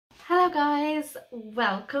Hello guys,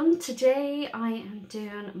 welcome. Today I am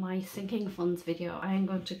doing my sinking funds video. I am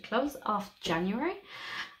going to close off January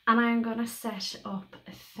and I am going to set up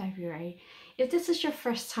February. If this is your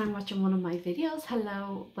first time watching one of my videos,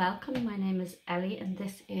 hello, welcome. My name is Ellie and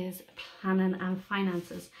this is Planning and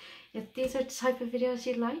Finances. If these are the type of videos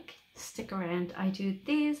you like, stick around. I do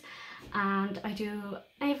these and I do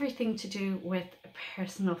everything to do with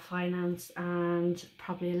personal finance and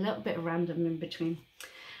probably a little bit random in between.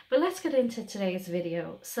 But let's get into today's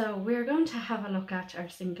video. So we're going to have a look at our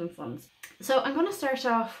sinking funds. So I'm going to start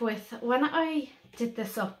off with when I did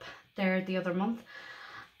this up there the other month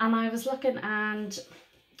and I was looking, and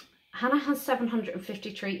Hannah has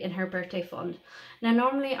 753 in her birthday fund. Now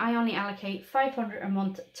normally I only allocate 500 a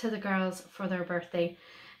month to the girls for their birthday.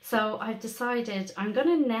 So I've decided I'm going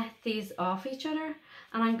to net these off each other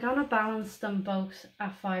and I'm going to balance them both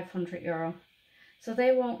at €500. So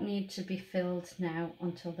they won't need to be filled now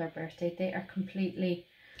until their birthday. They are completely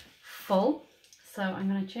full. So I'm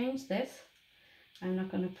going to change this. I'm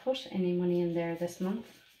not going to put any money in there this month.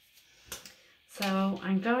 So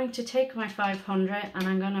I'm going to take my 500 and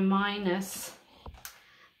I'm going to minus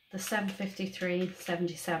the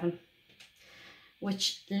 753.77,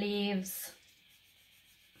 which leaves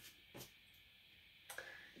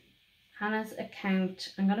Hannah's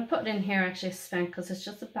account. I'm going to put it in here actually spent because it's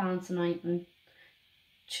just a balancing item.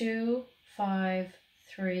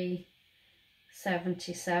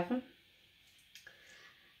 253.77,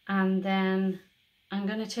 and then I'm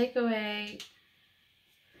going to take away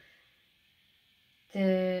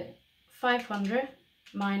the 500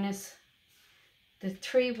 minus the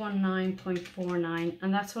 319.49,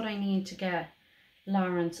 and that's what I need to get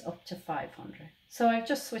Lawrence up to 500. So I've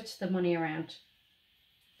just switched the money around.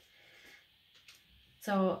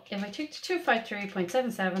 So if I take the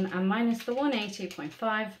 253.77 and minus the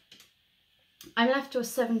 180.5, I'm left with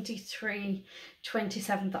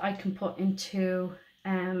 73.27 that I can put into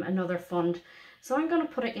another fund. So I'm going to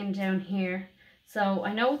put it in down here. So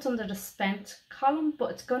I know it's under the spent column, but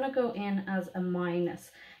it's going to go in as a minus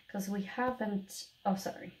because we haven't, oh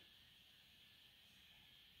sorry,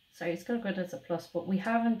 it's going to go as a plus, but we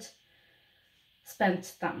haven't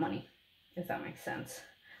spent that money, if that makes sense.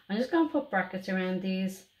 I'm just going to put brackets around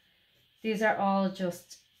these. These are all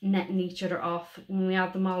just netting each other off. When we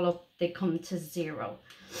add them all up, they come to 0.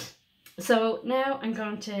 So now I'm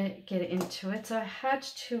going to get into it. So I had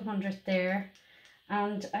 200 there,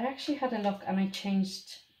 and I actually had a look and I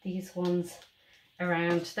changed these ones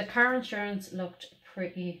around. The car insurance looked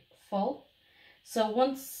pretty full. So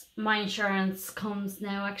once my insurance comes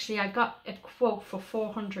now, actually I got a quote for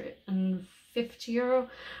 €450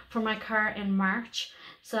 for my car in March.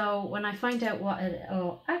 So when I find out what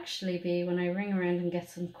it'll actually be, when I ring around and get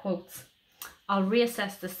some quotes, I'll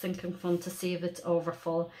reassess the sinking fund to see if it's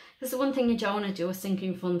overfull. Because the one thing you don't want to do with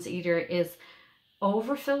sinking funds either is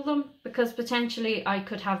overfill them, because potentially I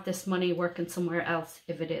could have this money working somewhere else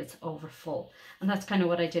if it is overfull. And that's kind of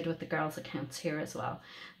what I did with the girls' accounts here as well.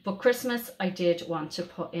 But Christmas, I did want to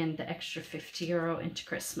put in the extra €50 into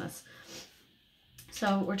Christmas.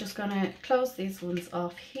 So we're just going to close these ones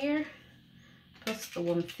off here. Plus the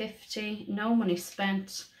 150, no money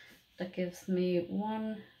spent. That gives me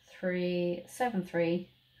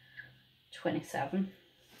 1373.27.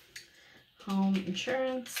 Home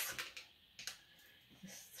insurance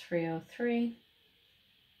is 303.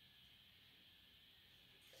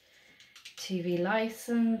 TV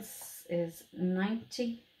license is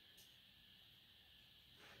 90.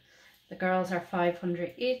 The girls are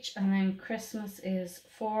 500 each, and then Christmas is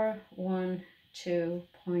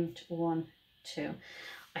 412.12.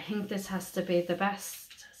 I think this has to be the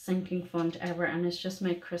best sinking fund ever, and it's just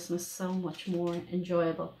made Christmas so much more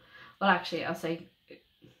enjoyable. Well, actually, I'll say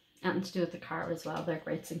anything to do with the car as well. They're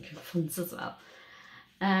great sinking funds as well.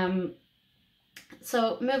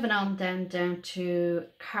 So moving on then down to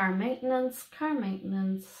car maintenance. Car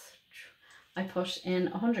maintenance, I put in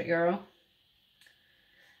 €100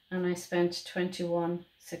 and I spent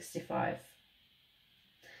 $21.65,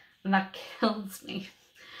 and that kills me.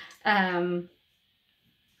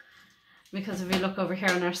 Because if you look over here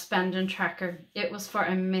on our spending tracker, it was for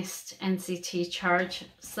a missed NCT charge.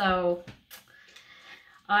 So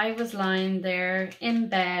I was lying there in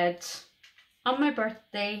bed on my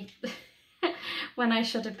birthday when I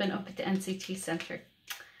should have been up at the NCT centre.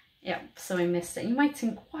 Yeah, so I missed it. You might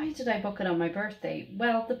think, why did I book it on my birthday?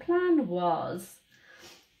 Well, the plan was,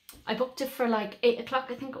 I booked it for like 8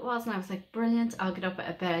 o'clock, I think it was, and I was like, brilliant, I'll get up out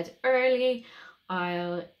of bed early,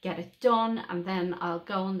 I'll get it done, and then I'll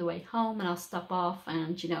go on the way home and I'll stop off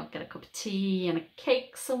and, you know, get a cup of tea and a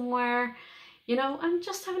cake somewhere, you know, and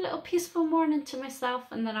just have a little peaceful morning to myself,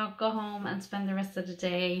 and then I'll go home and spend the rest of the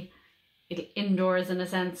day indoors in a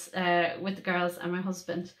sense with the girls and my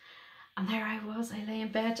husband. And there I was, I lay in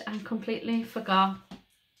bed and completely forgot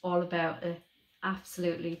all about it.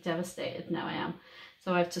 Absolutely devastated now I am.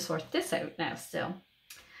 So I have to sort this out now still.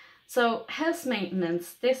 So house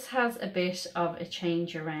maintenance, this has a bit of a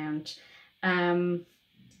change around. I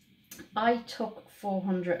took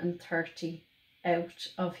 430 out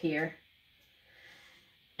of here,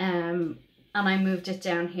 and I moved it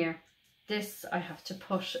down here. This I have to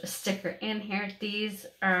put a sticker in here. These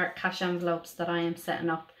are cash envelopes that I am setting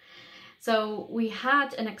up. So we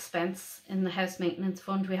had an expense in the house maintenance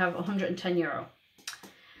fund. We have €110.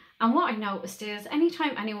 And what I noticed is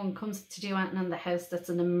anytime anyone comes to do anything in the house that's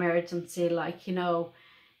an emergency, like, you know,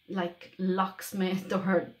 like locksmith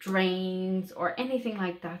or drains or anything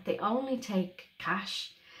like that, they only take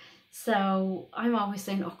cash. So I'm always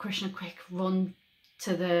saying, oh Krishna, quick, run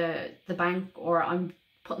to the bank, or I'm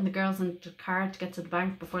putting the girls into the car to get to the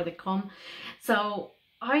bank before they come. So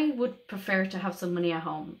I would prefer to have some money at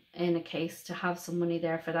home in a case, to have some money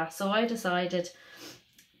there for that. So I decided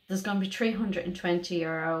there's going to be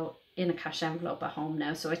 €320 in a cash envelope at home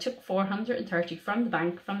now. So I took 430 from the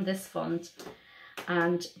bank, from this fund,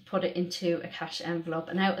 and put it into a cash envelope.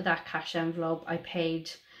 And out of that cash envelope, I paid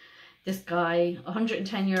this guy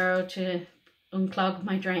 €110 to unclog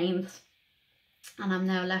my drains. And I'm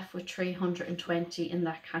now left with 320 in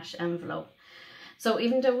that cash envelope. So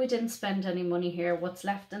even though we didn't spend any money here, what's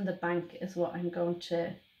left in the bank is what I'm going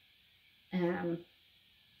to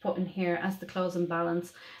put in here as the closing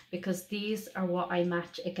balance, because these are what I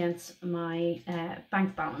match against my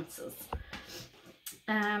bank balances.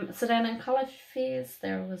 So then in college fees,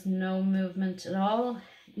 there was no movement at all.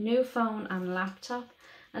 New phone and laptop.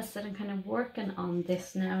 As I said, I'm kind of working on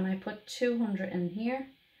this now, and I put 200 in here.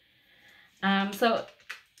 So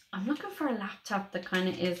I'm looking for a laptop that kind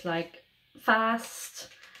of is like fast,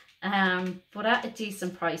 but at a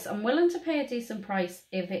decent price. I'm willing to pay a decent price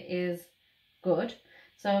if it is good.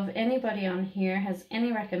 So if anybody on here has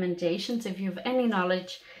any recommendations, if you have any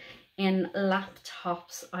knowledge in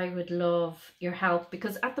laptops, I would love your help,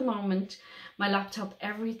 because at the moment my laptop,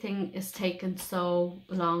 everything is taking so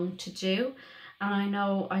long to do, and I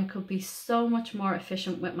know I could be so much more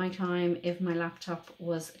efficient with my time if my laptop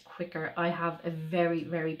was quicker. I have a very,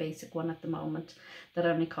 very basic one at the moment that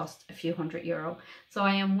only costs a few €100. So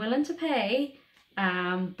I am willing to pay,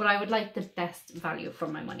 but I would like the best value for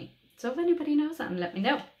my money. So if anybody knows that, let me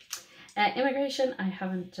know. Immigration, I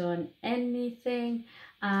haven't done anything.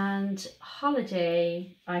 And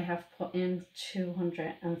holiday, I have put in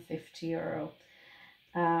 €250.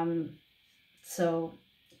 So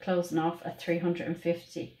closing off at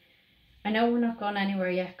 350. I know we're not going anywhere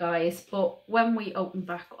yet, guys, but when we open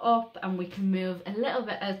back up and we can move a little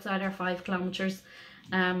bit outside our 5 kilometers,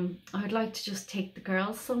 I would like to just take the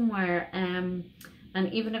girls somewhere, and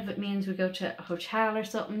even if it means we go to a hotel or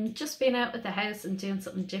something, just being out of the house and doing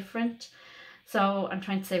something different. So I'm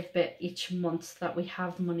trying to save a bit each month so that we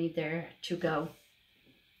have money there to go.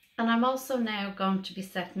 And I'm also now going to be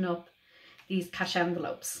setting up these cash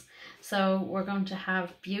envelopes. So we're going to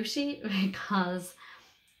have beauty, because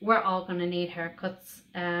we're all going to need haircuts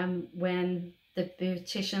when the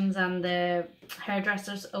beauticians and the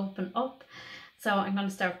hairdressers open up. So I'm going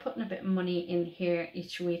to start putting a bit of money in here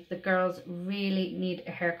each week. The girls really need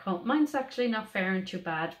a haircut. Mine's actually not faring too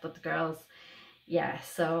bad, but the girls, yeah.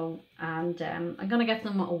 So, and I'm going to get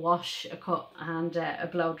them a wash, a cut and a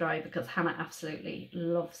blow dry, because Hannah absolutely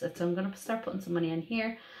loves it. So I'm going to start putting some money in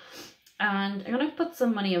here, and I'm going to put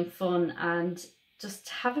some money in fun and just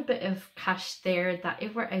have a bit of cash there, that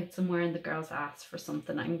if we're out somewhere and the girls ask for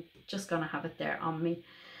something, I'm just going to have it there on me.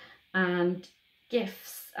 And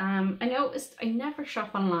gifts. I noticed I never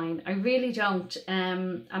shop online. I really don't.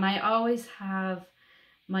 And I always have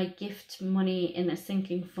my gift money in a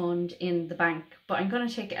sinking fund in the bank, but I'm going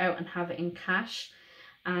to take it out and have it in cash,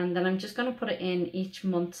 and then I'm just going to put it in each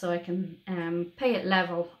month so I can pay it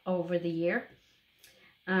level over the year.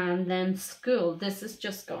 And then school, this is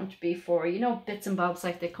just going to be for, you know, bits and bobs,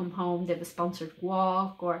 like they come home, they have a sponsored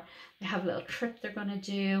walk, or they have a little trip they're going to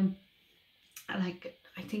do. Like,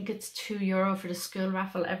 I think it's €2 for the school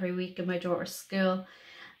raffle every week in my daughter's school.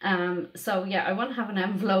 So yeah, I want to have an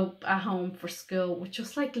envelope at home for school with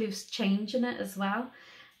just like loose change in it as well,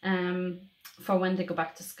 for when they go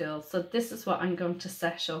back to school. So this is what I'm going to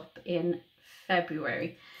set up in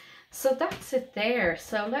February. So that's it there.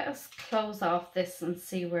 So let us close off this and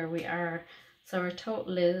see where we are. So our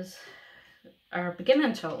total is, our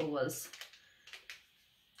beginning total was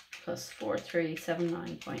plus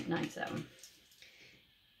 4379.97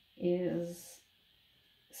 is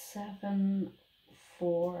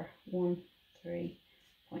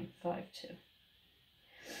 7413.52.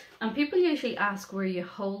 And people usually ask where you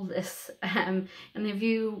hold this, and if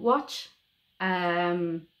you watch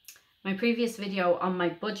my previous video on my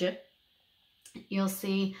budget, you'll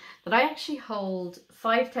see that I actually hold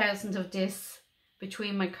 5,000 of this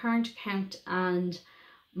between my current account and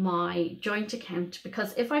my joint account,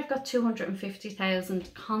 because if I've got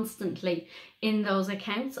 250,000 constantly in those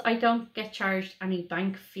accounts, I don't get charged any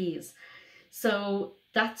bank fees. So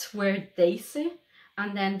that's where they sit.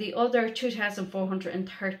 And then the other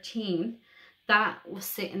 2,413, that was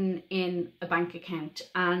sitting in a bank account,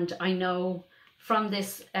 and I know from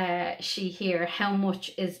this sheet here how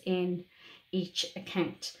much is in each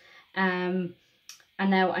account. And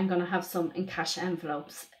now I'm going to have some in cash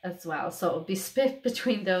envelopes as well, so it'll be split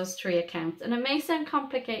between those 3 accounts. And it may sound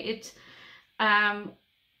complicated,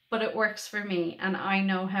 but it works for me, and I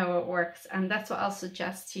know how it works, and that's what I'll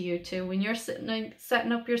suggest to you too. When you're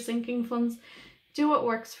setting up your sinking funds, do what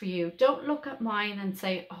works for you. Don't look at mine and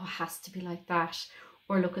say, oh, it has to be like that,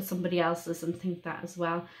 or look at somebody else's and think that as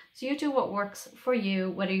well. So you do what works for you,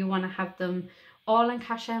 whether you want to have them all in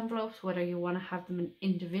cash envelopes, whether you want to have them in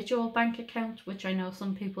individual bank accounts, which I know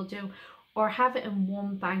some people do, or have it in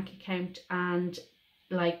one bank account and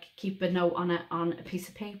like keep a note on it on a piece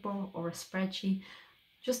of paper or a spreadsheet.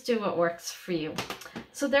 Just do what works for you.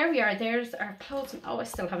 So there we are. There's our closing. Oh, I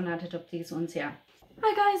still haven't added up these ones yet.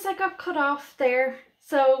 Hi guys, I got cut off there.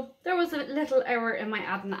 So there was a little error in my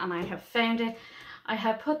adding, and I have found it. I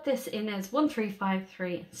have put this in as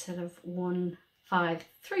 1353 instead of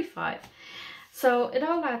 1535. So it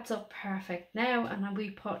all adds up perfect now, and we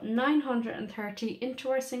put 930 into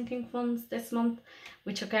our sinking funds this month.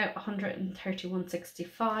 We took out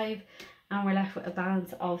 131.65, and we're left with a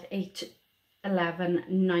balance of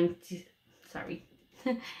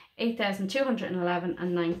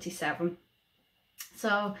 8,211.97.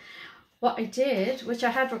 So what I did, which I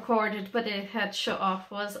had recorded but it had shut off,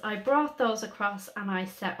 was I brought those across and I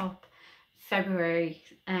set up February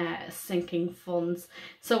sinking funds.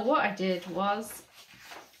 So what I did was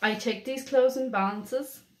I take these closing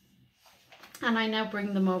balances and I now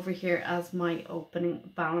bring them over here as my opening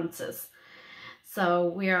balances. So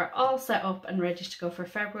we are all set up and ready to go for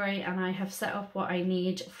February, and I have set up what I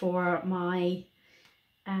need for my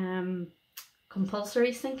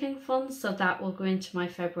compulsory sinking funds, so that will go into my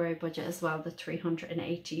February budget as well, the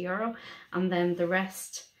 €380, and then the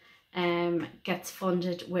rest gets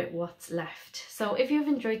funded with what's left. So if you've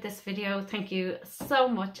enjoyed this video, thank you so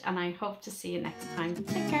much, and I hope to see you next time.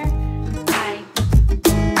 Take care. Bye.